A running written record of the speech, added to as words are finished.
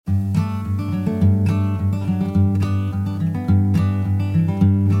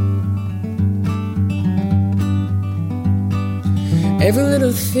Every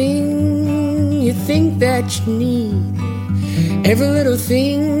little thing you think that you need. Every little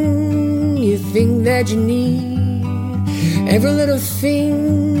thing you think that you need. Every little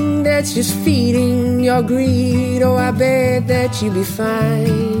thing that's just feeding your greed. Oh, I bet that you'd be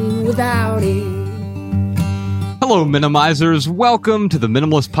fine without it. Hello, Minimizers. Welcome to the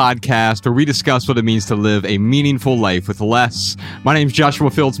Minimalist Podcast, where we discuss what it means to live a meaningful life with less. My name's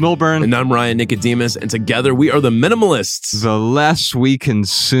Joshua Fields Milburn. And I'm Ryan Nicodemus, and together we are the Minimalists. The less we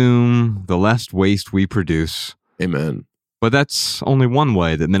consume, the less waste we produce. Amen. But that's only one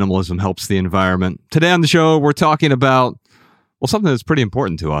way that minimalism helps the environment. Today on the show, we're talking about, well, something that's pretty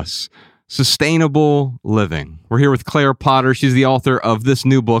important to us. Sustainable living. We're here with Claire Potter. She's the author of this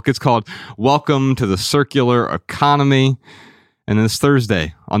new book. It's called Welcome to the Circular Economy. And this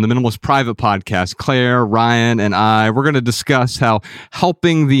Thursday on the Minimalist Private Podcast, Claire, Ryan, and we're going to discuss how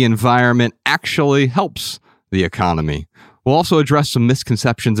helping the environment actually helps the economy. We'll also address some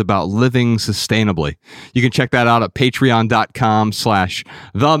misconceptions about living sustainably. You can check that out at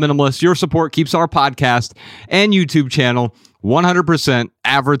patreon.com/theminimalist. Your support keeps our podcast and YouTube channel 100%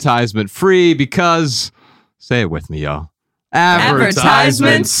 advertisement free because, say it with me, y'all.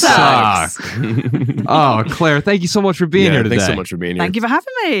 Advertisement sucks. Oh, Claire, thank you so much for being here today. Thanks so much for being here. Thank you for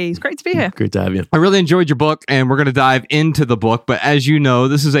having me. It's great to be here. Great to have you. I really enjoyed your book, and we're going to dive into the book. But as you know,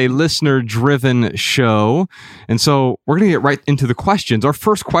 this is a listener-driven show, and so we're going to get right into the questions. Our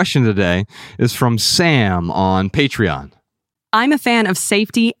first question today is from Sam on Patreon. I'm a fan of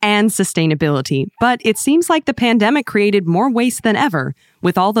safety and sustainability, but it seems like the pandemic created more waste than ever,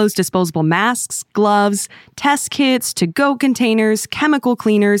 with all those disposable masks, gloves, test kits, to-go containers, chemical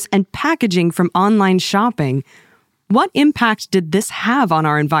cleaners, and packaging from online shopping. What impact did this have on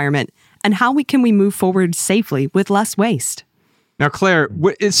our environment, and how can we move forward safely with less waste? Now, Claire,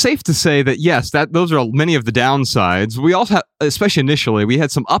 it's safe to say that, yes, those are many of the downsides. We also had, especially initially, we had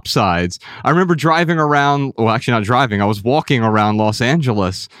some upsides. I remember driving around, well, actually not driving, I was walking around Los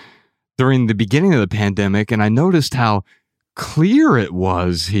Angeles during the beginning of the pandemic, and I noticed how clear it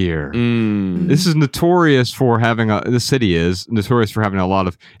was here. This is notorious for having the city is notorious for having a lot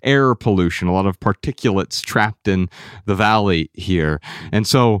of air pollution, a lot of particulates trapped in the valley here. And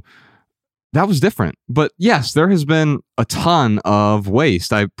so that was different. But yes, there has been a ton of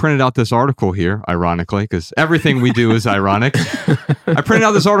waste. I printed out this article here, ironically, because everything we do is ironic. I printed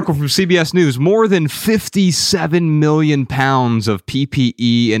out this article from CBS News. More than 57 million pounds of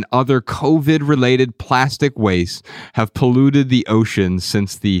PPE and other COVID-related plastic waste have polluted the ocean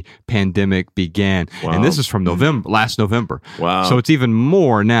since the pandemic began. Wow. And this is from last November. Wow. So it's even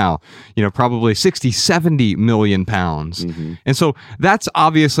more now, probably 60, 70 million pounds. Mm-hmm. And so that's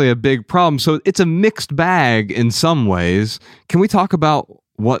obviously a big problem. So it's a mixed bag in some ways. Can we talk about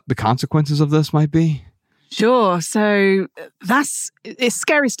what the consequences of this might be? Sure. So it's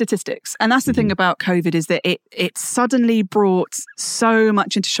scary statistics. And that's the thing about COVID is that it suddenly brought so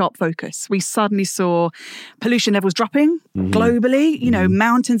much into sharp focus. We suddenly saw pollution levels dropping globally,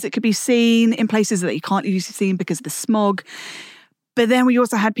 mountains that could be seen in places that you can't usually see because of the smog. But then we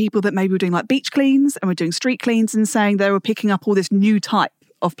also had people that maybe were doing like beach cleans and were doing street cleans and saying they were picking up all this new type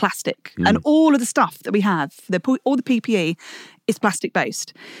of plastic. And all of the stuff that we have, all the PPE is plastic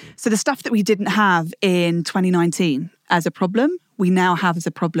based. So the stuff that we didn't have in 2019 as a problem, we now have as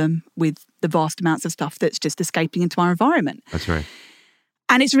a problem with the vast amounts of stuff that's just escaping into our environment. That's right.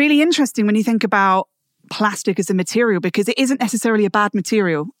 And it's really interesting when you think about plastic as a material, because it isn't necessarily a bad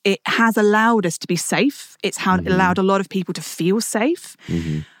material. It has allowed us to be safe. It's allowed a lot of people to feel safe.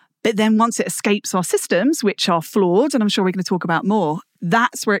 But then once it escapes our systems, which are flawed, and I'm sure we're going to talk about more,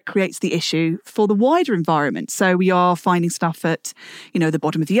 that's where it creates the issue for the wider environment. So we are finding stuff at, the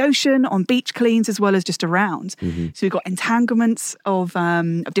bottom of the ocean, on beach cleans, as well as just around. So we've got entanglements of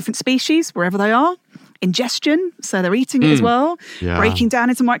different species, wherever they are. Ingestion, so they're eating it as well, breaking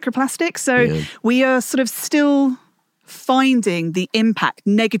down into microplastics. So we are sort of still finding the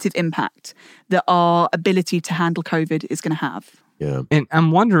negative impact that our ability to handle COVID is going to have. Yeah. And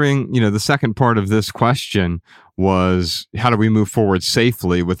I'm wondering, the second part of this question was, how do we move forward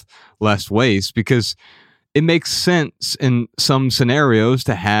safely with less waste? Because it makes sense in some scenarios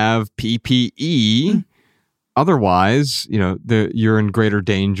to have PPE. Otherwise, you're in greater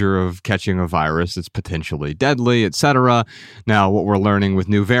danger of catching a virus that's potentially deadly, et cetera. Now, what we're learning with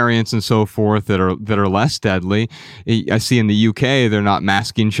new variants and so forth that are less deadly, I see in the UK, they're not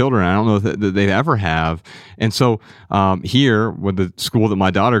masking children. I don't know that they ever have. And so here, with the school that my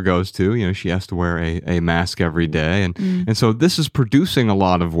daughter goes to, she has to wear a mask every day. And so this is producing a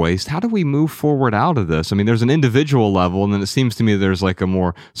lot of waste. How do we move forward out of this? I mean, there's an individual level, and then it seems to me there's like a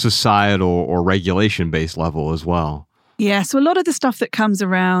more societal or regulation-based level as well. Yeah, so a lot of the stuff that comes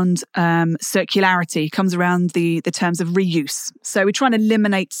around circularity comes around the terms of reuse. So we're trying to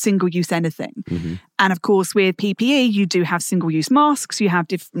eliminate single-use anything. And of course, with PPE, you do have single-use masks, you have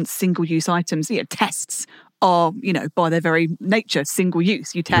different single-use items, tests are, by their very nature, single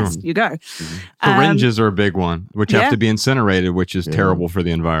use. You test, you go. Syringes are a big one, which have to be incinerated, which is terrible for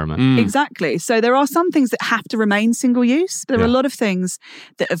the environment. Exactly. So there are some things that have to remain single use, but there are a lot of things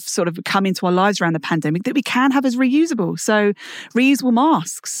that have sort of come into our lives around the pandemic that we can have as reusable. So reusable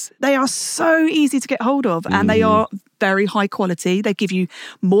masks, they are so easy to get hold of, and they are very high quality. They give you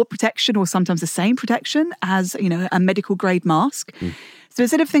more protection, or sometimes the same protection as, a medical grade mask. So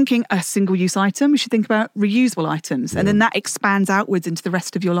instead of thinking a single-use item, we should think about reusable items. And then that expands outwards into the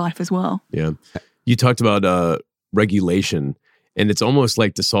rest of your life as well. Yeah. You talked about regulation, and it's almost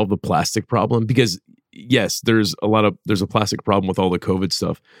like to solve the plastic problem, because yes, there's a plastic problem with all the COVID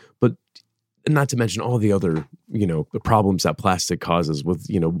stuff, but not to mention all the other, the problems that plastic causes with,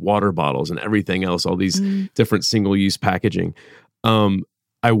 water bottles and everything else, all these different single-use packaging.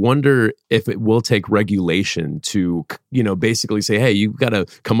 I wonder if it will take regulation to, basically say, hey, you've got to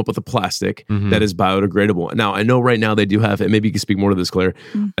come up with a plastic that is biodegradable. Now, I know right now they do have, and maybe you can speak more to this, Claire.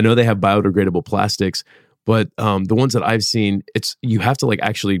 I know they have biodegradable plastics, but the ones that I've seen, you have to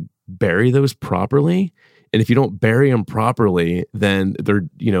actually bury those properly. And if you don't bury them properly, then they're,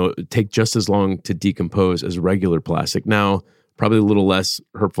 take just as long to decompose as regular plastic. Now, probably a little less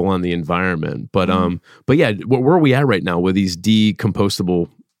hurtful on the environment, but yeah, where are we at right now with these these compostable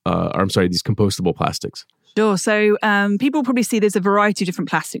plastics? Sure. So people probably see there's a variety of different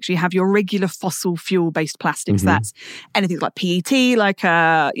plastics. You have your regular fossil fuel-based plastics. That's anything like PET, like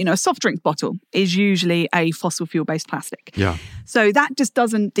a soft drink bottle is usually a fossil fuel-based plastic. Yeah. So that just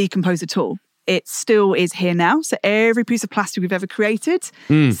doesn't decompose at all. It still is here now. So every piece of plastic we've ever created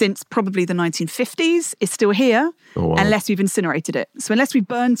since probably the 1950s is still here unless we've incinerated it. So unless we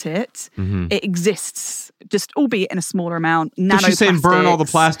burnt it, it exists, just albeit in a smaller amount. So she's saying burn all the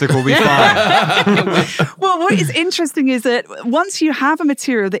plastic, we'll be fine. Well, what is interesting is that once you have a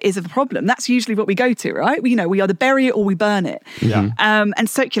material that is a problem, that's usually what we go to, right? We either bury it or we burn it. Yeah. And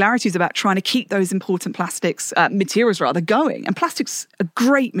circularity is about trying to keep those important plastics, materials rather, going. And plastic's a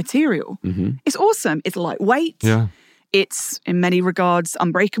great material. It's awesome. It's lightweight. Yeah. It's, in many regards,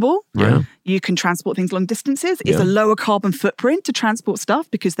 unbreakable. Yeah. You can transport things long distances. It's a lower carbon footprint to transport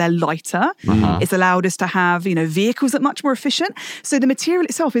stuff because they're lighter. It's allowed us to have, vehicles that are much more efficient. So the material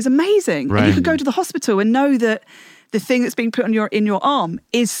itself is amazing. Right. And you could go to the hospital and know that the thing that's being put on in your arm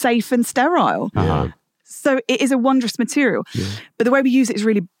is safe and sterile. So it is a wondrous material. But the way we use it is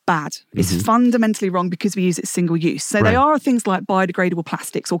really bad. It's fundamentally wrong because we use it single use. So they are things like biodegradable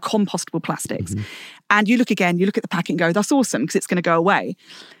plastics or compostable plastics. And you look at the packet and go, that's awesome because it's going to go away.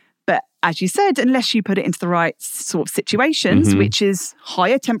 But as you said, unless you put it into the right sort of situations, which is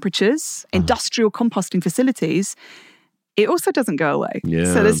higher temperatures, industrial composting facilities, it also doesn't go away.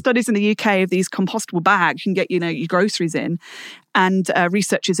 So there's studies in the UK of these compostable bags you can get, your groceries in. And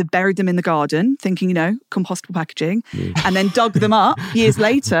researchers have buried them in the garden thinking, compostable packaging, and then dug them up years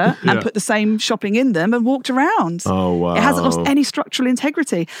later and put the same shopping in them and walked around. Oh, wow. It hasn't lost any structural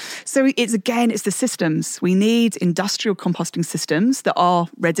integrity. So it's the systems. We need industrial composting systems that are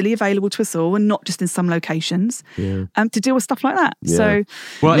readily available to us all and not just in some locations to deal with stuff like that. So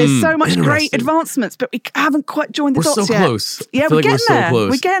there's so much great advancements, but we haven't quite joined the dots yet. Close. Yeah, we're getting there.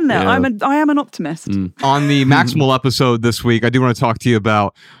 We're getting there. Yeah. I am an optimist. On the Maximal episode this week, I do want to talk to you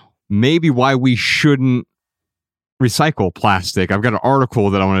about maybe why we shouldn't recycle plastic. I've got an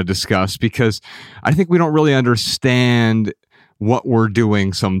article that I want to discuss because I think we don't really understand what we're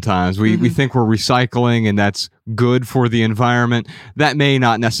doing sometimes. We think we're recycling and that's good for the environment. That may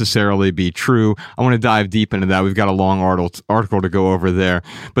not necessarily be true. I want to dive deep into that. We've got a long article to go over there.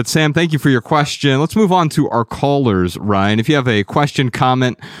 But Sam, thank you for your question. Let's move on to our callers, Ryan. If you have a question,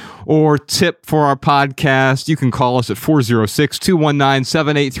 comment, or tip for our podcast, you can call us at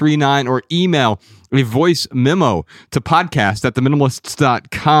 406-219-7839 or email a voice memo to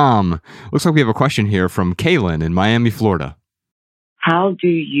podcast@theminimalists.com. Looks like we have a question here from Kaylin in Miami, Florida. How do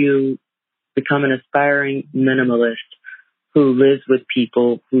you become an aspiring minimalist who lives with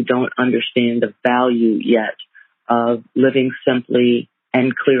people who don't understand the value yet of living simply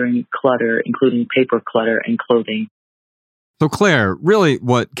and clearing clutter, including paper clutter and clothing? So Claire, really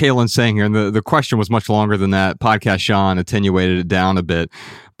what Kaylin's saying here, and the question was much longer than that. Podcast Sean attenuated it down a bit.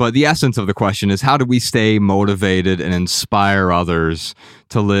 But the essence of the question is, how do we stay motivated and inspire others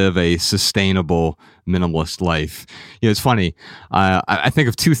to live a sustainable minimalist life? It's funny. I think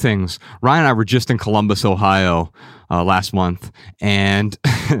of two things. Ryan and I were just in Columbus, Ohio last month, and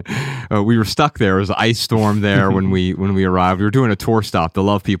we were stuck there. There was an ice storm there when we arrived. We were doing a tour stop, the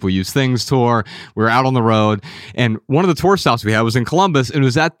Love People Use Things tour. We were out on the road, and one of the tour stops we had was in Columbus, and it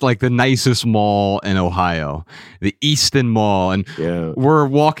was at like the nicest mall in Ohio, the Easton Mall, and we're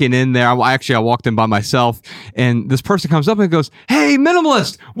walking in there. I walked in by myself, and this person comes up and goes, "Hey,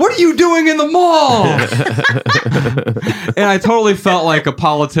 minimalist, what are you doing in the mall?" And I totally felt like a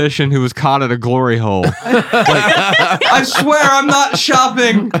politician who was caught at a glory hole. Like, I swear I'm not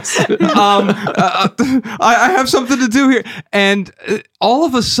shopping. I have something to do here. And all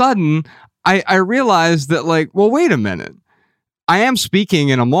of a sudden, I realized that, like, well, wait a minute. I am speaking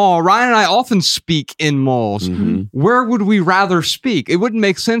in a mall. Ryan and I often speak in malls. Mm-hmm. Where would we rather speak? It wouldn't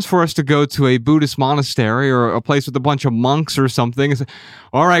make sense for us to go to a Buddhist monastery or a place with a bunch of monks or something and say,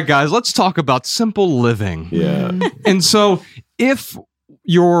 all right, guys, let's talk about simple living. Yeah. And so if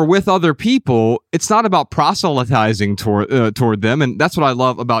you're with other people, it's not about proselytizing toward them. And that's what I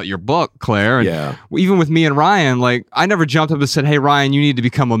love about your book, Claire. And even with me and Ryan, like, I never jumped up and said, hey, Ryan, you need to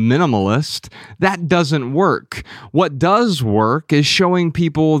become a minimalist. That doesn't work. What does work is showing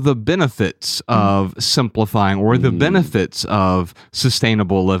people the benefits of simplifying or the benefits of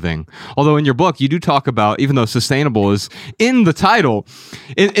sustainable living. Although in your book, you do talk about, even though sustainable is in the title,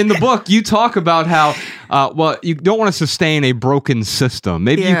 in the book, you talk about how, well, you don't want to sustain a broken system.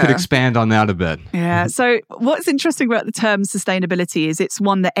 Maybe you could expand on that a bit. Yeah. So what's interesting about the term sustainability is it's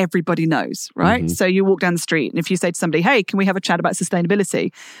one that everybody knows, right? Mm-hmm. So you walk down the street and if you say to somebody, hey, can we have a chat about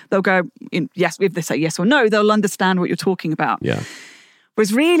sustainability? They'll go, yes. If they say yes or no, they'll understand what you're talking about. Yeah.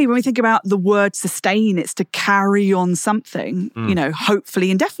 Whereas really, when we think about the word sustain, it's to carry on something, hopefully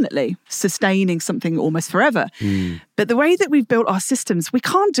indefinitely, sustaining something almost forever. But the way that we've built our systems, we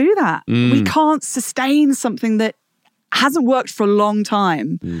can't do that. We can't sustain something that hasn't worked for a long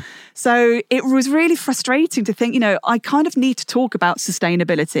time. So it was really frustrating to think, I kind of need to talk about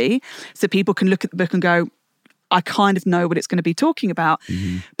sustainability so people can look at the book and go, I kind of know what it's going to be talking about.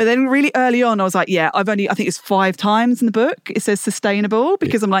 But then really early on, I was like, I think it's 5 times in the book it says sustainable,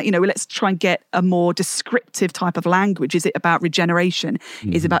 because I'm like, let's try and get a more descriptive type of language. Is it about regeneration?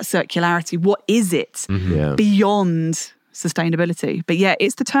 Is it about circularity? What is it beyond sustainability? But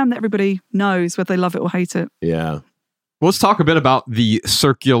it's the term that everybody knows, whether they love it or hate it. Yeah. Well, let's talk a bit about the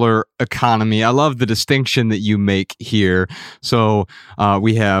circular economy. I love the distinction that you make here. So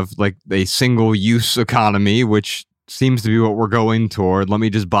we have like a single-use economy, which seems to be what we're going toward. Let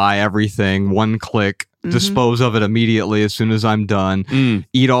me just buy everything, one click, dispose of it immediately as soon as I'm done,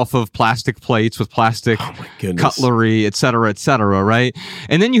 eat off of plastic plates with plastic cutlery, et cetera, right?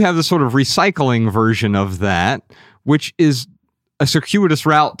 And then you have the sort of recycling version of that, which is a circuitous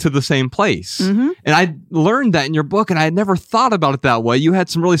route to the same place. And I learned that in your book, and I had never thought about it that way. You had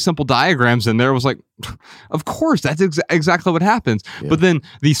some really simple diagrams in there. It was like, of course, that's exactly what happens. But then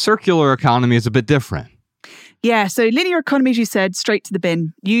the circular economy is a bit different. Yeah, so linear economy, as you said, straight to the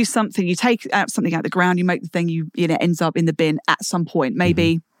bin. Use something, you take out something out of the ground, you make the thing, it ends up in the bin at some point,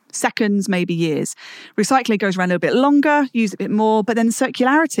 maybe seconds, maybe years. Recycling goes around a little bit longer, use it a bit more, but then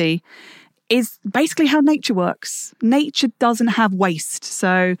circularity is basically how nature works. Nature doesn't have waste.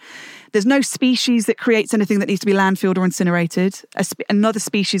 So there's no species that creates anything that needs to be landfilled or incinerated. Another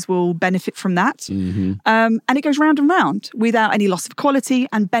species will benefit from that. And it goes round and round without any loss of quality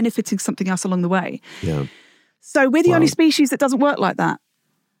and benefiting something else along the way. Yeah. So we're the only species that doesn't work like that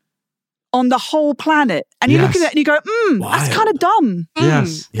on the whole planet. And you look at it and you go, that's kind of dumb.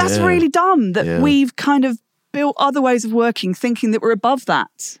 That's really dumb that we've kind of built other ways of working thinking that we're above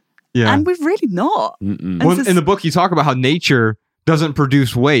that. Yeah. And we're really not. Well, in the book, you talk about how nature doesn't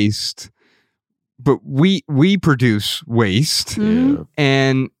produce waste, but we produce waste.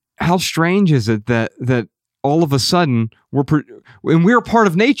 And how strange is it that all of a sudden we're part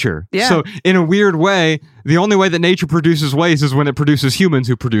of nature. So in a weird way, the only way that nature produces waste is when it produces humans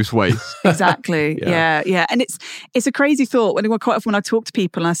who produce waste. Exactly. Yeah. And it's a crazy thought. Quite often when I talk to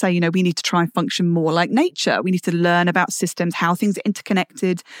people and I say, we need to try and function more like nature. We need to learn about systems, how things are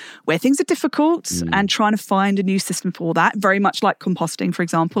interconnected, where things are difficult, and trying to find a new system for that. Very much like composting, for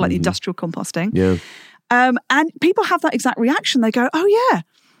example, like industrial composting. And people have that exact reaction. They go, oh yeah,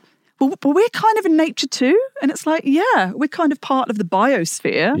 but we're kind of in nature too. And it's like, we're kind of part of the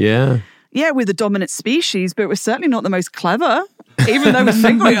biosphere. Yeah, we're the dominant species, but we're certainly not the most clever, even though we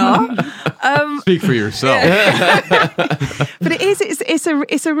think we are. Speak for yourself. But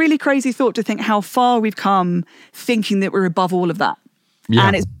it's a really crazy thought to think how far we've come thinking that we're above all of that.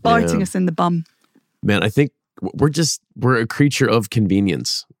 And it's biting us in the bum. Man, I think we're a creature of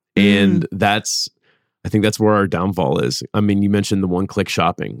convenience. And that's I think that's where our downfall is. I mean, you mentioned the one-click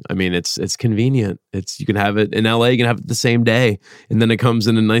shopping. I mean, it's convenient. You can have it in LA, you can have it the same day, and then it comes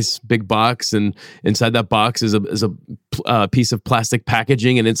in a nice big box, and inside that box is a piece of plastic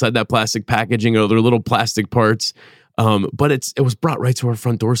packaging, and inside that plastic packaging are other little plastic parts. But it was brought right to our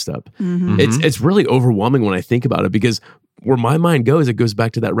front doorstep. It's really overwhelming when I think about it, because where my mind goes, it goes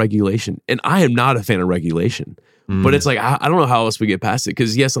back to that regulation, and I am not a fan of regulation. But it's like, I don't know how else we get past it.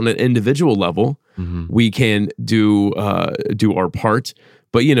 Because yes, on an individual level, we can do our part.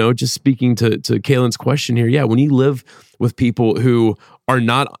 But, just speaking to Kaylin's question here, yeah, when you live with people who are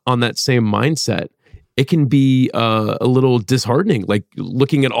not on that same mindset, it can be a little disheartening, like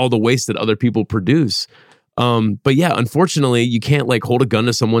looking at all the waste that other people produce. But yeah, unfortunately, you can't like hold a gun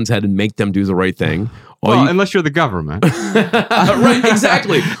to someone's head and make them do the right thing. Unless you're the government. Right,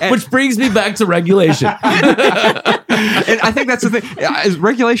 exactly. Which brings me back to regulation. And I think that's the thing.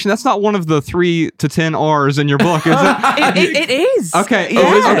 Regulation, that's not one of the 3 to 10 R's in your book, is it? It is. Okay.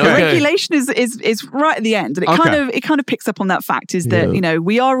 Yeah. Okay. Regulation is right at the end. And it kind of picks up on that fact, is that,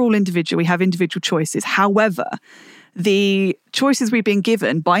 we are all individual. We have individual choices. However, the choices we've been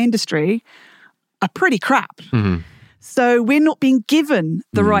given by industry are pretty crap. So we're not being given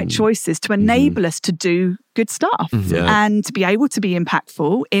the right choices to enable us to do good stuff and to be able to be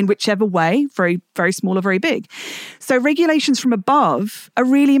impactful in whichever way, very, very small or very big. So regulations from above are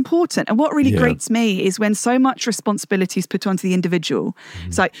really important. And what really grates me is when so much responsibility is put onto the individual.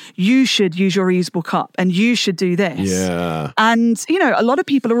 It's like, you should use your reusable cup and you should do this. Yeah. And, a lot of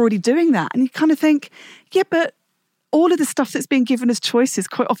people are already doing that. And you kind of think, yeah, but all of the stuff that's being given as choices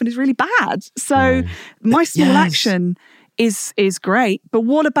quite often is really bad. So my small action is great, but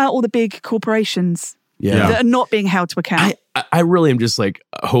what about all the big corporations that are not being held to account? I really am just like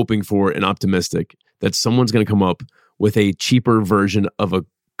hoping for and optimistic that someone's going to come up with a cheaper version of a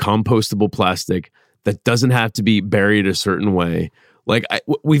compostable plastic that doesn't have to be buried a certain way. Like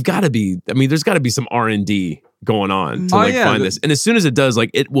we've got to be, there's got to be some R&D going on to find this. And as soon as it does, like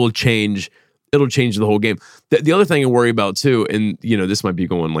it will change. It'll change the whole game. The other thing I worry about too, and this might be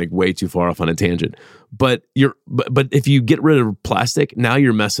going like way too far off on a tangent, but if you get rid of plastic, now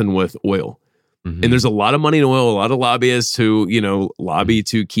you're messing with oil. And there's a lot of money in oil, a lot of lobbyists who, lobby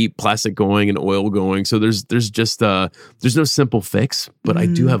to keep plastic going and oil going. So there's just there's no simple fix, but I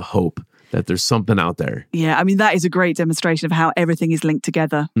do have hope that there's something out there. Yeah, that is a great demonstration of how everything is linked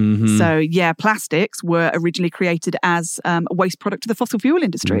together. So yeah, plastics were originally created as a waste product of the fossil fuel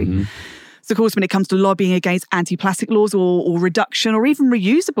industry. So, of course, when it comes to lobbying against anti-plastic laws or reduction or even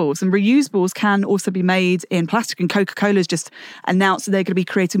reusables, and reusables can also be made in plastic, and Coca-Cola's just announced that they're going to be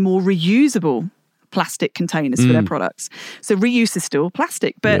creating more reusable plastic containers for their products. So reuse is still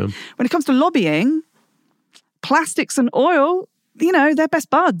plastic. But when it comes to lobbying, plastics and oil, they're best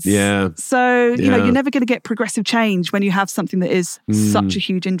buds. Yeah. So, you're never going to get progressive change when you have something that is such a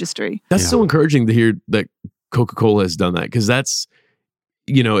huge industry. That's so encouraging to hear that Coca-Cola has done that, because that's,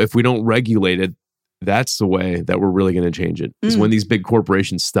 if we don't regulate it, that's the way that we're really going to change it. Is when these big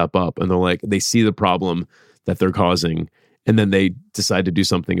corporations step up and they see the problem that they're causing, and then they decide to do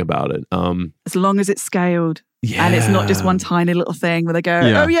something about it. As long as it's scaled. Yeah. And it's not just one tiny little thing where they go,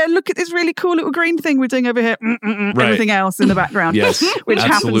 oh yeah, look at this really cool little green thing we're doing over here. Everything else in the background. Yes, which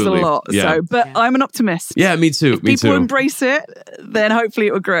happens a lot. Yeah. So, but I'm an optimist. Yeah, me too. If people embrace it, then hopefully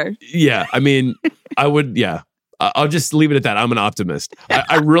it will grow. Yeah, I would, I'll just leave it at that. I'm an optimist.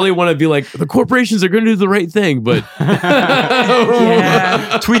 I really want to be like, the corporations are going to do the right thing, but...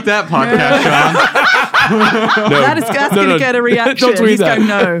 Tweet that podcast, Sean. No. That's going to get a reaction. Don't tweet that.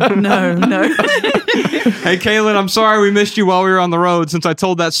 No. Hey, Kaylin, I'm sorry we missed you while we were on the road. Since I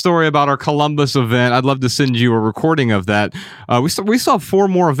told that story about our Columbus event, I'd love to send you a recording of that. We still have 4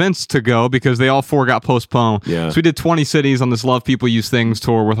 more events to go because they all 4 got postponed. Yeah. So we did 20 cities on this Love People Use Things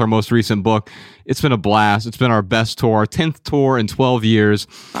tour with our most recent book. It's been a blast. It's been our best tour, our 10th tour in 12 years.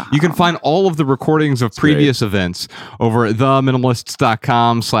 Wow. You can find all of the recordings of previous events over at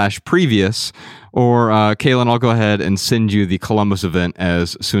theminimalists.com/previous. Or, Kaylin, I'll go ahead and send you the Columbus event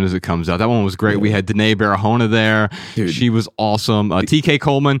as soon as it comes out. That one was great. We had Danae Barahona there. Dude. She was awesome. TK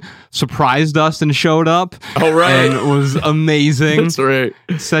Coleman surprised us and showed up. Oh, right. And was amazing. That's right.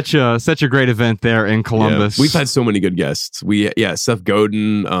 Such a great event there in Columbus. Yeah. We've had so many good guests. Seth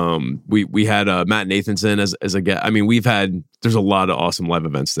Godin. We had Matt Nathanson as a guest. There's a lot of awesome live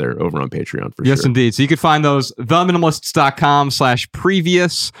events there over on Patreon for sure. Yes, indeed. So you can find those,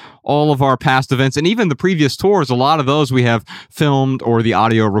 theminimalists.com/previous, all of our past events, and even the previous tours. A lot of those we have filmed or the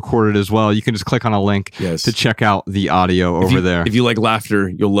audio recorded as well. You can just click on a link to check out the audio over there. If you like laughter,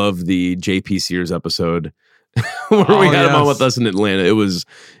 you'll love the JP Sears episode. when we had him on yes. with us in Atlanta. It was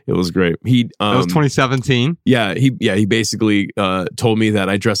great. He That was 2017. he basically told me that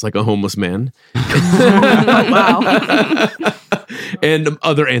I dress like a homeless man. Wow. And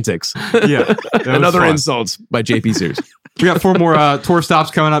other antics. Yeah. And other insults by JP Sears. We got 4 more tour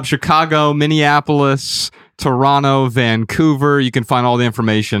stops coming up: Chicago, Minneapolis, Toronto, Vancouver. You can find all the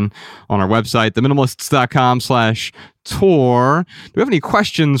information on our website, theminimalists.com/tour. Do we have any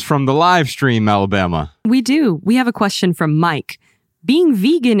questions from the live stream, Alabama? We do. We have a question from Mike. Being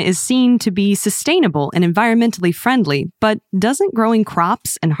vegan is seen to be sustainable and environmentally friendly, but doesn't growing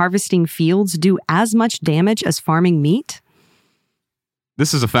crops and harvesting fields do as much damage as farming meat?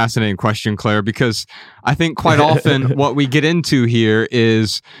 This is a fascinating question, Claire, because I think quite often what we get into here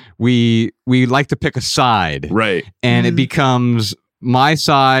is we like to pick a side. Right. And it becomes my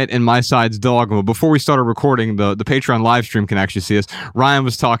side and my side's dogma. Before we started recording, the Patreon live stream can actually see us. Ryan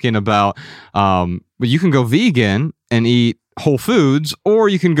was talking about, you can go vegan and eat Whole Foods, or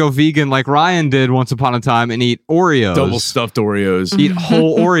you can go vegan like Ryan did once upon a time and eat Oreos. Double stuffed Oreos. Eat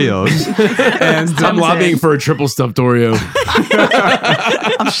whole Oreos. And I'm lobbying for a triple stuffed Oreo.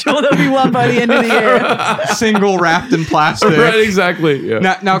 I'm sure there'll be one by the end of the year. single wrapped in plastic. Right, exactly.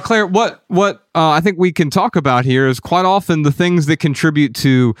 Yeah. Now, Claire, what I think we can talk about here is quite often the things that contribute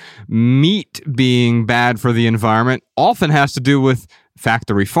to meat being bad for the environment often has to do with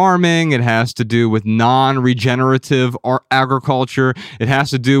factory farming. It has to do with non-regenerative agriculture. It has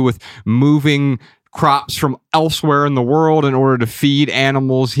to do with moving crops from elsewhere in the world in order to feed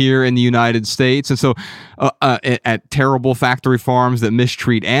animals here in the United States. And so at terrible factory farms that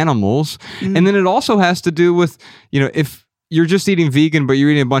mistreat animals. And then it also has to do with, if you're just eating vegan, but you're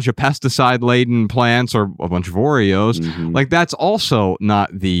eating a bunch of pesticide-laden plants or a bunch of Oreos, like that's also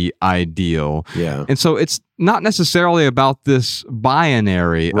not the ideal. Yeah. And so it's not necessarily about this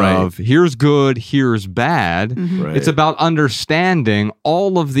binary Right. of here's good, here's bad. Right. It's about understanding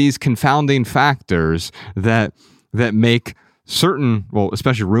all of these confounding factors that make certain,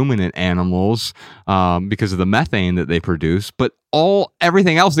 especially ruminant animals, because of the methane that they produce, but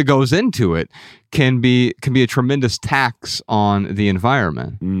everything else that goes into it can be a tremendous tax on the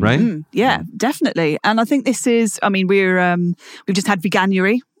environment, right? Yeah, definitely. And I think this is, we've just had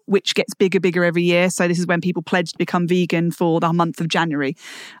Veganuary, which gets bigger every year. So this is when people pledge to become vegan for the month of January.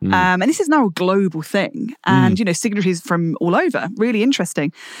 And this is now a global thing. And, signatories from all over, really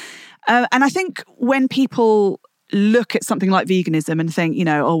interesting. And I think when people look at something like veganism and think,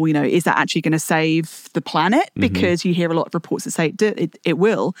 is that actually going to save the planet? Because you hear a lot of reports that say it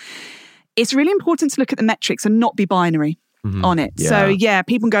will. It's really important to look at the metrics and not be binary on it. Yeah. So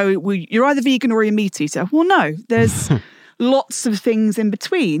people go, well, you're either vegan or you're a meat eater. Well, no, there's lots of things in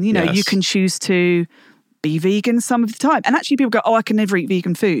between. Yes. You can choose to be vegan some of the time. And actually people go, I can never eat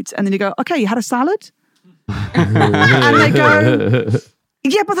vegan foods. And then you go, okay, you had a salad? And they go,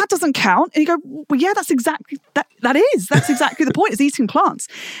 yeah, but that doesn't count. And you go, well, yeah, that's exactly that's exactly the point. It's eating plants.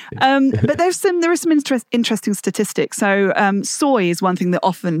 But there is some interesting statistics. So soy is one thing that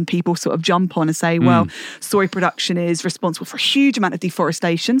often people sort of jump on and say, well, soy production is responsible for a huge amount of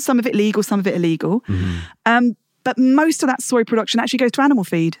deforestation. Some of it legal, some of it illegal. But most of that soy production actually goes to animal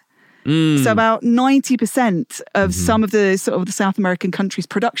feed. So about 90% of some of the sort of the South American countries'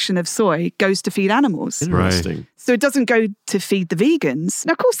 production of soy goes to feed animals. Interesting. So it doesn't go to feed the vegans.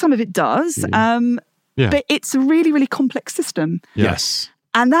 Now, of course, some of it does, but it's a really, really complex system. Yes.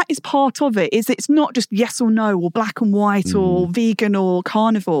 And that is part of it, is it's not just yes or no, or black and white, or vegan or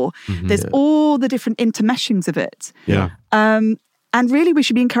carnivore. There's all the different intermeshings of it. Yeah. And really, we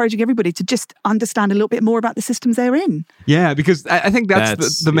should be encouraging everybody to just understand a little bit more about the systems they're in. Yeah, because I think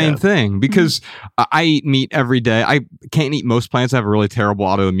that's the main thing. Because I eat meat every day. I can't eat most plants. I have a really terrible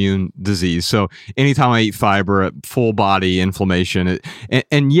autoimmune disease. So anytime I eat fiber, full body inflammation,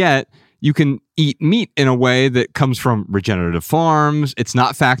 and yet you can eat meat in a way that comes from regenerative farms. It's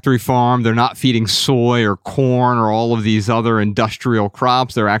not factory farm. They're not feeding soy or corn or all of these other industrial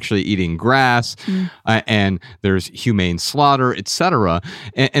crops. They're actually eating grass, and there's humane slaughter, etc.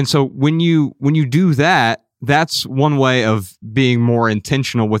 And so when you do that, that's one way of being more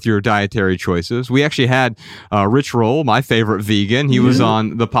intentional with your dietary choices. We actually had Rich Roll, my favorite vegan. He was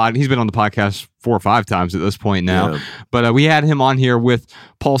on the pod. He's been on the podcast 4 or 5 times at this point now. Yeah. But we had him on here with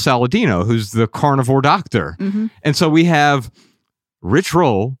Paul Saladino, who's the carnivore doctor. And so we have Rich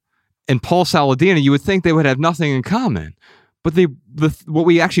Roll and Paul Saladino. You would think they would have nothing in common. But what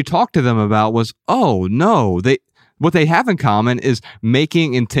we actually talked to them about was, what they have in common is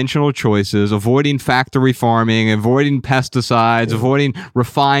making intentional choices, avoiding factory farming, avoiding pesticides, avoiding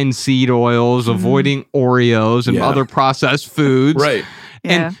refined seed oils, avoiding Oreos and other processed foods. Right.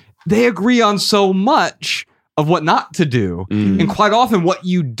 And they agree on so much, of what not to do. And quite often what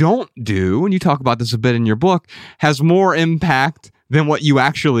you don't do, and you talk about this a bit in your book, has more impact than what you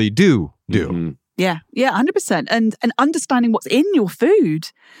actually do. Yeah, 100%. And understanding what's in your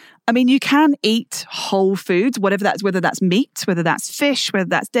food. I mean, you can eat whole foods, whatever that's, whether that's meat, whether that's fish, whether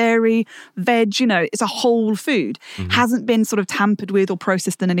that's dairy, veg, it's a whole food. Hasn't been sort of tampered with or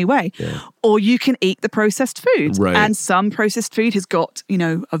processed in any way. Yeah. Or you can eat the processed food. Right. And some processed food has got,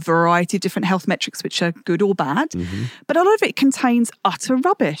 a variety of different health metrics, which are good or bad. But a lot of it contains utter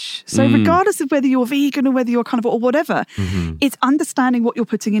rubbish. So regardless of whether you're vegan or whether you're or whatever, it's understanding what you're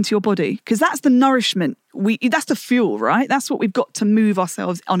putting into your body, because that's the nourishment. That's the fuel, right? That's what we've got to move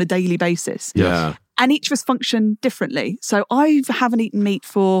ourselves on a daily basis. Yeah. And each of us function differently. So I haven't eaten meat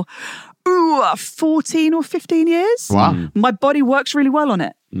for 14 or 15 years. Wow. My body works really well on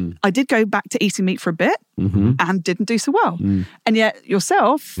it. I did go back to eating meat for a bit and didn't do so well. And yet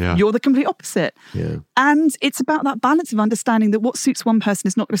yourself, you're the complete opposite. Yeah. And it's about that balance of understanding that what suits one person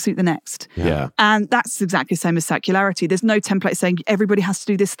is not going to suit the next. Yeah. And that's exactly the same as circularity. There's no template saying everybody has to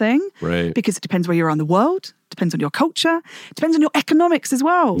do this thing. Right. Because it depends where you are in the world, depends on your culture, depends on your economics as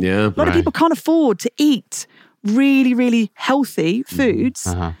well. Yeah. A lot of people can't afford to eat really, really healthy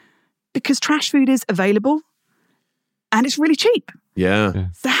foods because trash food is available and it's really cheap. Yeah.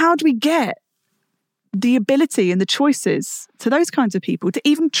 So how do we get the ability and the choices to those kinds of people to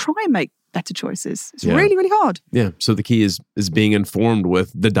even try and make better choices? It's really, really hard. Yeah. So the key is being informed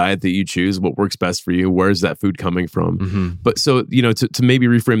with the diet that you choose, what works best for you, where is that food coming from? But so, to maybe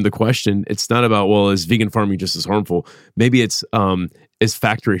reframe the question, it's not about, well, is vegan farming just as harmful? Maybe it's, is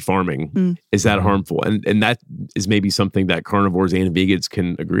factory farming, is that harmful? And that is maybe something that carnivores and vegans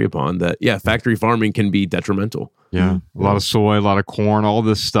can agree upon, that, factory farming can be detrimental. Yeah. A lot of soy, a lot of corn, all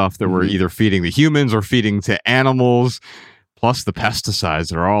this stuff that we're either feeding the humans or feeding to animals, plus the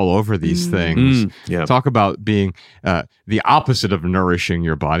pesticides that are all over these things. Yeah. Talk about being the opposite of nourishing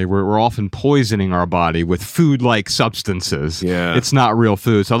your body. We're often poisoning our body with food-like substances. Yeah. It's not real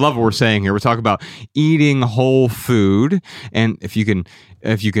food. So I love what we're saying here. We're talking about eating whole food. And if you can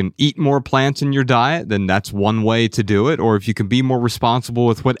eat more plants in your diet, then that's one way to do it. Or if you can be more responsible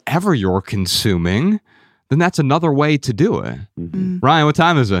with whatever you're consuming, then that's another way to do it. Ryan, what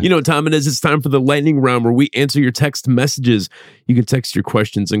time is it? You know what time it is? It's time for the lightning round, where we answer your text messages. You can text your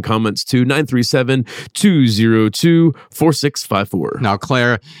questions and comments to 937-202-4654. Now,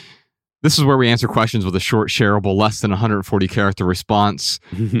 Claire, this is where we answer questions with a short, shareable, less than 140 character response.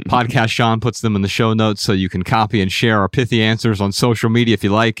 Podcast Sean puts them in the show notes so you can copy and share our pithy answers on social media if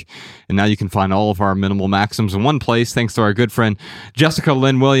you like. And now you can find all of our Minimal Maxims in one place, thanks to our good friend Jessica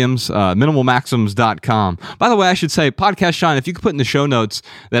Lynn Williams, minimalmaxims.com. By the way, I should say, Podcast Sean, if you could put in the show notes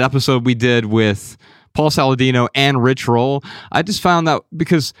that episode we did with Paul Saladino and Rich Roll. I just found that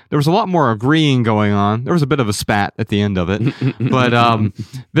because there was a lot more agreeing going on. There was a bit of a spat at the end of it, but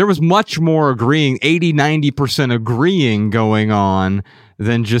there was much more agreeing, 80-90% agreeing going on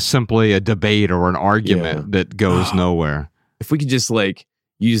than just simply a debate or an argument that goes nowhere. If we could just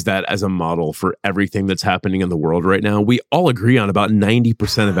use that as a model for everything that's happening in the world right now, we all agree on about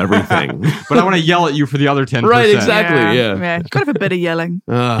 90% of everything. But I want to yell at you for the other 10%. Right, exactly. Yeah. You got to have a bit of yelling.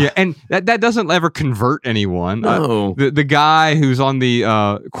 Yeah, and that doesn't ever convert anyone. No. The guy who's on the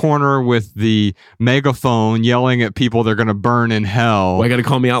corner with the megaphone yelling at people they're going to burn in hell. Why got to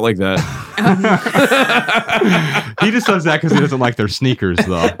call me out like that? He just does that because he doesn't like their sneakers,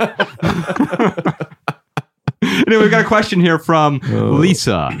 though. Anyway, we've got a question here from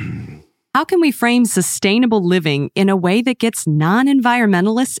Lisa. How can we frame sustainable living in a way that gets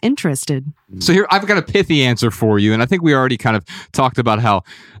non-environmentalists interested? So here, I've got a pithy answer for you, and I think we already kind of talked about how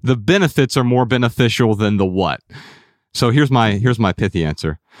the benefits are more beneficial than the what. So here's my pithy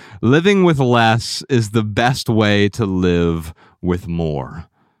answer. Living with less is the best way to live with more.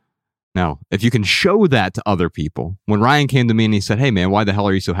 Now, if you can show that to other people, when Ryan came to me and he said, "Hey man, why the hell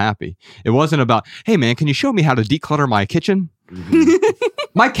are you so happy?" It wasn't about, "Hey man, can you show me how to declutter my kitchen?"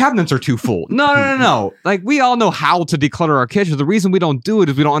 My cabinets are too full. No. We all know how to declutter our kitchen. The reason we don't do it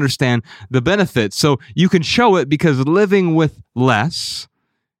is we don't understand the benefits. So you can show it because living with less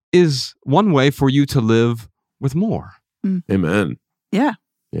is one way for you to live with more. Amen. Yeah.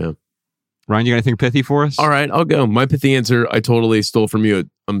 Yeah. Ryan, you got anything pithy for us? All right, I'll go. My pithy answer, I totally stole from you.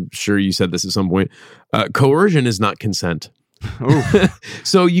 I'm sure you said this at some point. Coercion is not consent.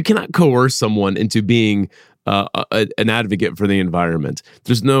 So you cannot coerce someone into being an advocate for the environment.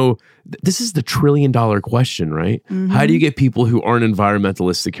 This is the $1 trillion question, right? How do you get people who aren't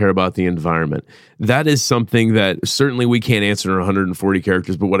environmentalists to care about the environment? That is something that certainly we can't answer in 140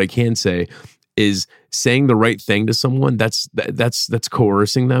 characters, but what I can say is saying the right thing to someone, that's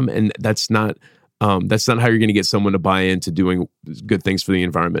coercing them, and that's not That's not how you're going to get someone to buy into doing good things for the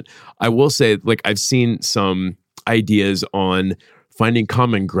environment. I will say, like, I've seen some ideas on finding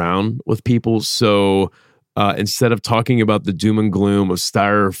common ground with people. So instead of talking about the doom and gloom of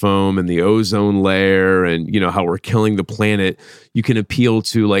styrofoam and the ozone layer and, you know, how we're killing the planet, you can appeal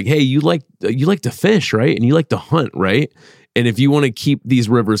to like, hey, you like to fish, right? And you like to hunt, right? And if you want to keep these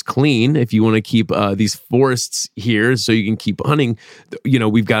rivers clean, if you want to keep these forests here so you can keep hunting, you know,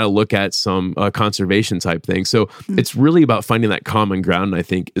 we've got to look at some conservation type things. So it's really about finding that common ground, I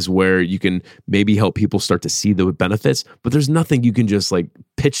think, is where you can maybe help people start to see the benefits. But there's nothing you can just like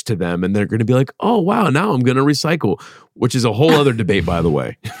pitch to them and they're going to be like, oh, wow, now I'm going to recycle, which is a whole other debate, by the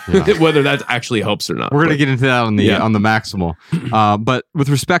way, whether that actually helps or not. We're going to get into that on the maximal. But with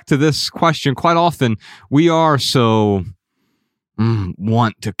respect to this question, quite often we are so...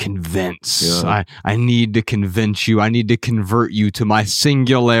 want to convince. I need to convince you. I need to convert you to my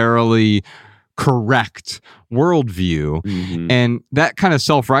singularly correct worldview. And that kind of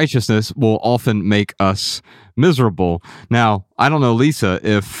self-righteousness will often make us miserable. Now, I don't know, Lisa,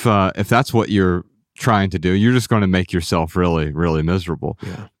 if that's what you're trying to do, you're just going to make yourself really, really miserable.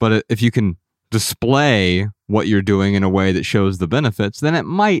 But if you can display what you're doing in a way that shows the benefits, then it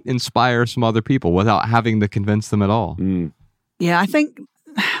might inspire some other people without having to convince them at all. Yeah, I think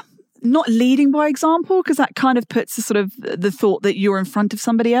not leading by example, because that kind of puts the sort of the thought that you're in front of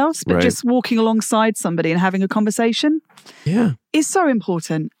somebody else, but just walking alongside somebody and having a conversation is so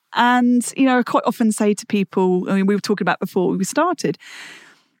important. And, you know, I quite often say to people, I mean, we were talking about before we started,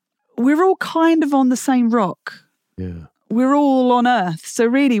 we're all kind of on the same rock. We're all on Earth. So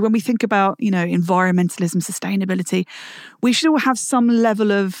really, when we think about, you know, environmentalism, sustainability, we should all have some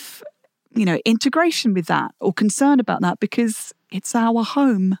level of, you know, integration with that or concern about that because it's our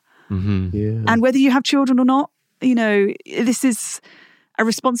home. And whether you have children or not, you know, this is a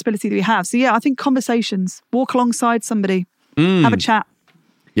responsibility that we have. So yeah, I think conversations, walk alongside somebody, have a chat.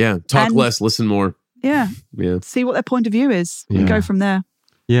 Talk less, listen more. See what their point of view is and go from there.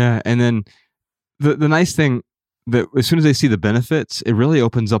 And then the nice thing that as soon as they see the benefits, it really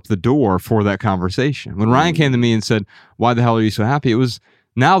opens up the door for that conversation. When Ryan came to me and said, why the hell are you so happy? It was,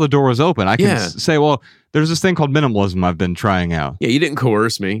 now the door is open. I can say, well, there's this thing called minimalism I've been trying out. You didn't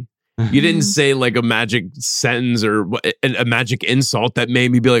coerce me. You didn't say like a magic sentence or a magic insult that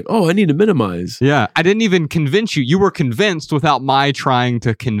made me be like, oh, I need to minimize. I didn't even convince you. You were convinced without my trying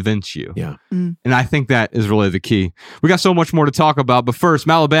to convince you. And I think that is really the key. We got so much more to talk about, but first,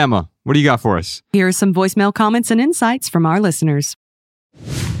 Malabama, what do you got for us? Here are some voicemail comments and insights from our listeners.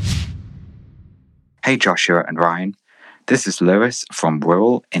 Hey, Joshua and Ryan. This is Lewis from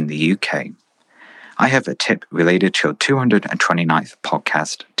Wirral in the UK. I have a tip related to your 229th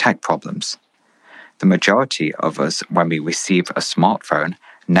podcast, Tech Problems. The majority of us, when we receive a smartphone,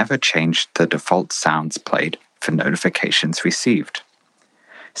 never change the default sounds played for notifications received.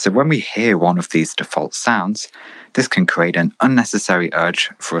 So when we hear one of these default sounds, this can create an unnecessary urge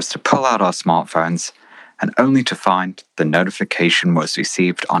for us to pull out our smartphones and only to find the notification was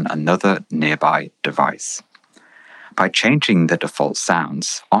received on another nearby device. By changing the default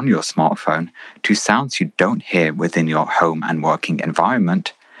sounds on your smartphone to sounds you don't hear within your home and working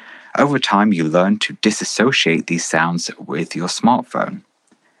environment, over time you learn to disassociate these sounds with your smartphone.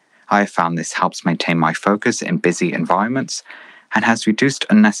 I have found this helps maintain my focus in busy environments and has reduced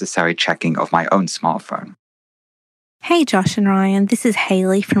unnecessary checking of my own smartphone. Hey, Josh and Ryan. This is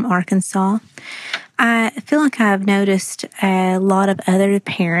Haley from Arkansas. I feel like I've noticed a lot of other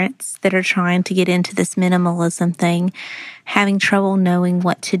parents that are trying to get into this minimalism thing, having trouble knowing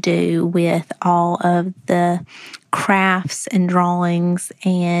what to do with all of the crafts and drawings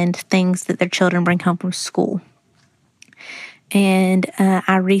and things that their children bring home from school. And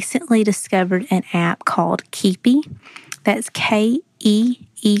I recently discovered an app called Keepy. That's Keepy.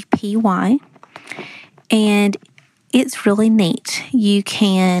 And it's really neat. You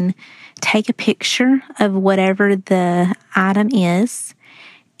can take a picture of whatever the item is,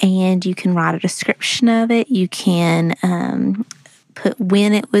 and you can write a description of it. You can put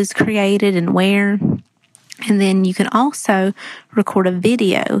when it was created and where. And then you can also record a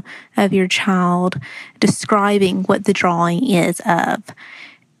video of your child describing what the drawing is of.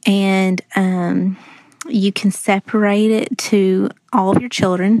 And you can separate it to all of your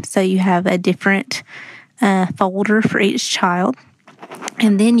children, so you have a different folder for each child.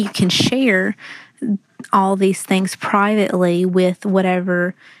 And then you can share all these things privately with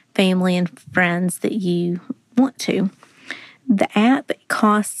whatever family and friends that you want to. The app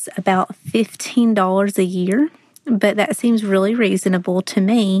costs about $15 a year, but that seems really reasonable to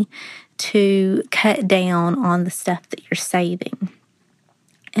me to cut down on the stuff that you're saving.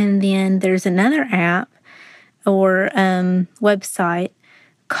 And then there's another app or website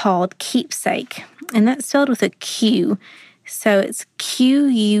called Keepsake, and that's spelled with a Q. So it's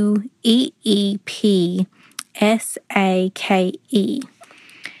QUEEPSAKE.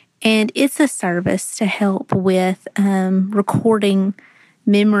 And it's a service to help with recording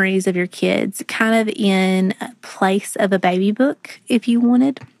memories of your kids, kind of in place of a baby book if you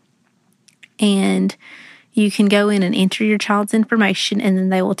wanted. And you can go in and enter your child's information, and then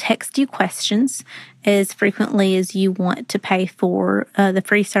they will text you questions as frequently as you want to pay for the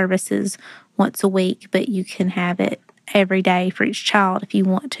free services once a week, but you can have it every day for each child if you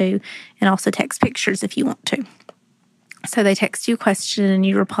want to, and also text pictures if you want to. So they text you a question and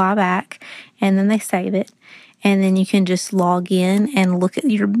you reply back, and then they save it. And then you can just log in and look at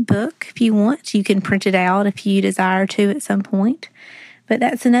your book if you want. You can print it out if you desire to at some point. But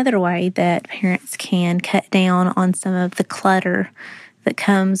that's another way that parents can cut down on some of the clutter that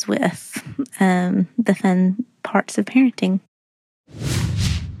comes with the fun parts of parenting.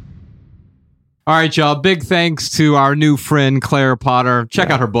 All right, y'all. Big thanks to our new friend, Claire Potter.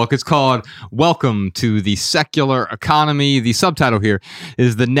 Check out her book. It's called Welcome to the Secular Economy. The subtitle here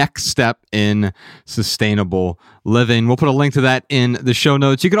is The Next Step in Sustainable Living. We'll put a link to that in the show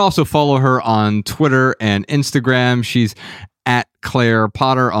notes. You can also follow her on Twitter and Instagram. She's at Claire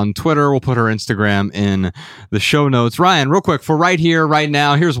Potter on Twitter. We'll put her Instagram in the show notes. Ryan, real quick, for right here, right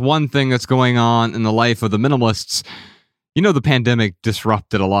now, here's one thing that's going on in the life of the minimalists. You know, the pandemic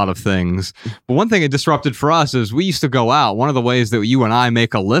disrupted a lot of things, but one thing it disrupted for us is we used to go out. One of the ways that you and I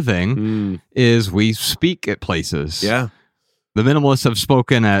make a living is we speak at places. Yeah. The minimalists have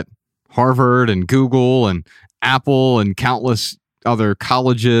spoken at Harvard and Google and Apple and countless other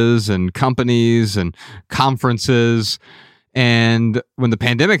colleges and companies and conferences. And when the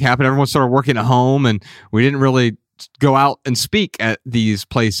pandemic happened, everyone started working at home, and we didn't really go out and speak at these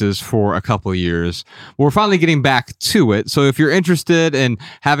places for a couple of years. We're finally getting back to it. So if you're interested in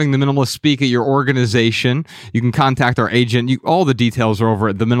having the Minimalist speak at your organization, you can contact our agent. All the details are over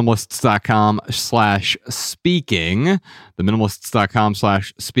at theminimalists.com/speaking.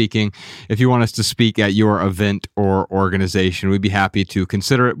 Theminimalists.com/speaking. If you want us to speak at your event or organization, we'd be happy to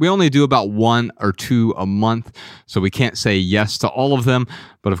consider it. We only do about 1 or 2 a month, so we can't say yes to all of them.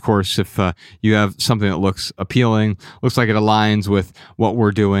 But of course, if you have something that looks appealing, looks like it aligns with what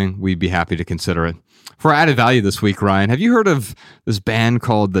we're doing, we'd be happy to consider it. For added value this week, Ryan, have you heard of this band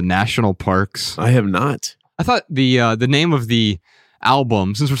called the National Parks? I have not. I thought the name of the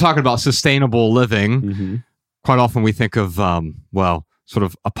album, since we're talking about sustainable living, quite often we think of, sort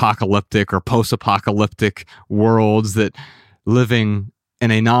of apocalyptic or post-apocalyptic worlds that living in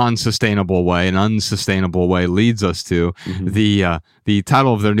a non-sustainable way, an unsustainable way leads us to. The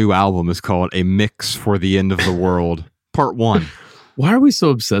title of their new album is called A Mix for the End of the World, Part 1. Why are we so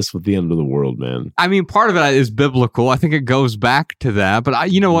obsessed with the end of the world, man? I mean, part of it is biblical. I think it goes back to that,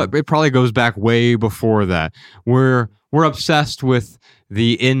 but you know what? It probably goes back way before that. We're obsessed with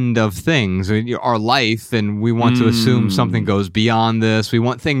the end of things, our life, and we want to assume something goes beyond this. We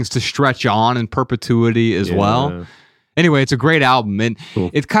want things to stretch on in perpetuity as well. Anyway, it's a great album, and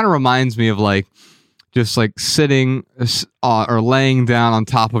it kind of reminds me of just sitting or laying down on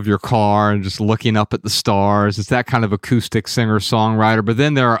top of your car and just looking up at the stars. It's that kind of acoustic singer-songwriter, but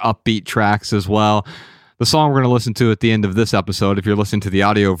then there are upbeat tracks as well. The song we're going to listen to at the end of this episode, if you're listening to the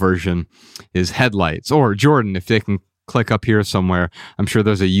audio version, is Headlights. Or Jordan, if they can click up here somewhere, I'm sure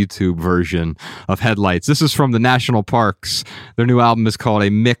there's a YouTube version of Headlights. This is from the National Parks. Their new album is called A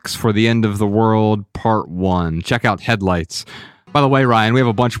Mix for the End of the World, Part 1. Check out Headlights. By the way, Ryan, we have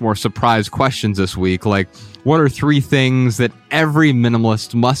a bunch more surprise questions this week, like what are 3 things that every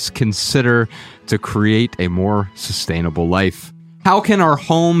minimalist must consider to create a more sustainable life? How can our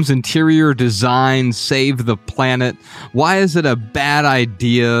home's interior design save the planet? Why is it a bad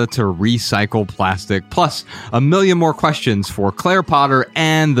idea to recycle plastic? Plus, a million more questions for Claire Potter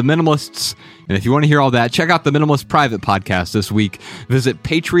and the Minimalists. And if you want to hear all that, check out the Minimalist Private Podcast this week. Visit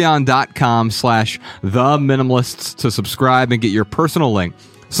patreon.com/theminimalists to subscribe and get your personal link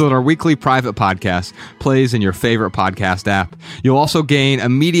so that our weekly private podcast plays in your favorite podcast app. You'll also gain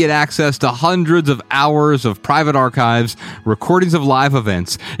immediate access to hundreds of hours of private archives, recordings of live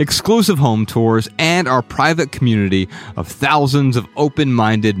events, exclusive home tours, and our private community of thousands of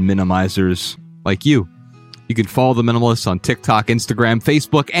open-minded minimizers like you. You can follow The Minimalists on TikTok, Instagram,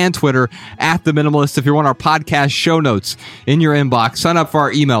 Facebook, and Twitter at The Minimalists. If you want our podcast show notes in your inbox, sign up for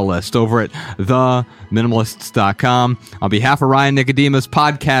our email list over at theminimalists.com. On behalf of Ryan Nicodemus,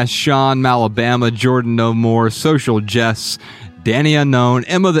 Podcast Sean, Malabama, Jordan No More, Social Jess, Danny Unknown,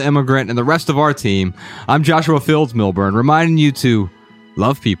 Emma the Immigrant, and the rest of our team, I'm Joshua Fields Milburn, reminding you to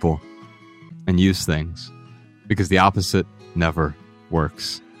love people, and use things, because the opposite never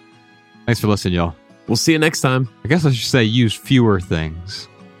works. Thanks for listening, y'all. We'll see you next time. I guess I should say use fewer things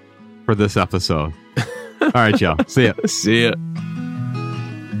for this episode. All right, y'all. See ya. See ya.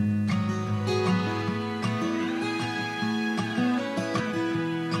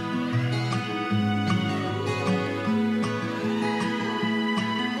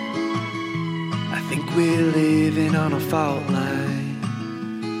 I think we're living on a fault line,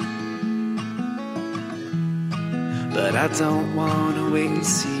 but I don't want to wait and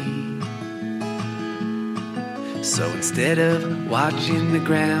see. So instead of watching the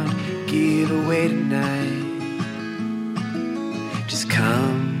ground give away tonight, just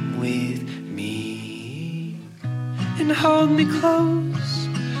come with me and hold me close.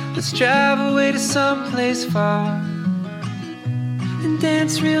 Let's drive away to someplace far and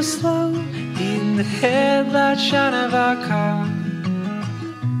dance real slow in the headlight shine of our car.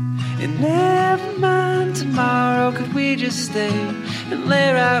 And never mind tomorrow, could we just stay and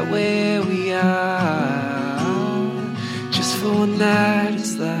lay right where we are? Just for one night,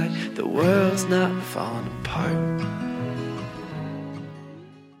 it's like the world's not falling apart.